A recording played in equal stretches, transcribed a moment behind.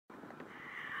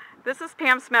This is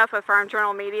Pam Smith with Farm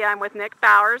Journal Media. I'm with Nick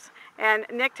Bowers. And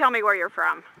Nick, tell me where you're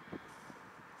from.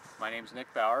 My name's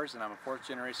Nick Bowers, and I'm a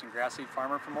fourth-generation grass seed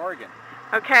farmer from Oregon.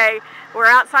 Okay, we're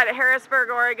outside of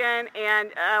Harrisburg, Oregon, and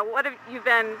what have you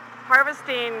been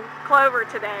harvesting clover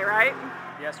today, right?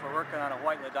 Yes, we're working on a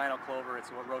white ladino clover. It's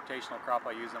a rotational crop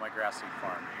I use on my grass seed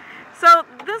farm. So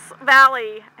this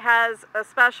valley has a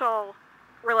special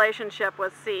relationship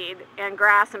with seed and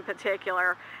grass in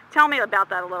particular. Tell me about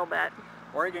that a little bit.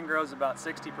 Oregon grows about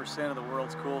 60% of the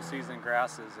world's cool season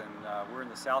grasses, and we're in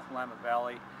the South Willamette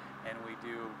Valley, and we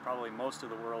do probably most of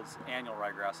the world's annual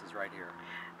ryegrasses right here.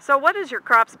 So what has your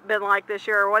crops been like this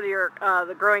year, or what are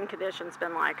the growing conditions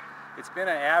been like? It's been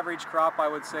an average crop, I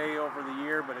would say, over the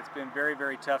year, but it's been very,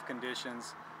 very tough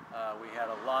conditions. We had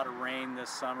a lot of rain this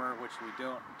summer, which we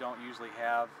don't usually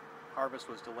have. Harvest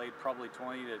was delayed probably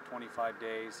 20 to 25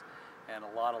 days, and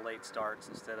a lot of late starts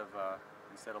instead of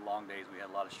long days. We had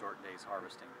a lot of short days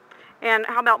harvesting. And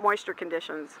how about moisture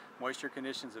conditions? Moisture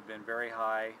conditions have been very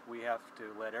high. We have to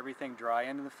let everything dry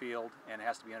into the field, and it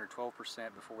has to be under 12%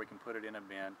 before we can put it in a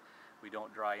bin. We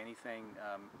don't dry anything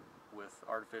with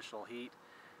artificial heat,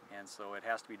 and so it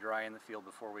has to be dry in the field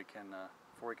before we can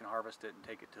harvest it and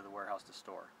take it to the warehouse to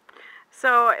store.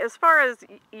 So as far as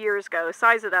years go,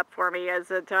 size it up for me.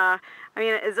 Is it,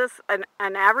 is this an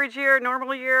average year,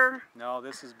 normal year? No,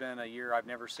 this has been a year I've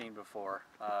never seen before.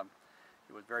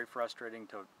 It was very frustrating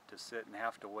to sit and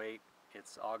have to wait.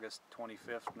 It's August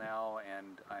 25th now,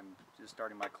 and I'm just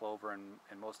starting my clover, and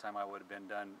most time I would have been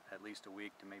done at least a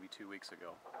week to maybe 2 weeks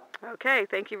ago. Okay,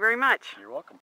 thank you very much. You're welcome.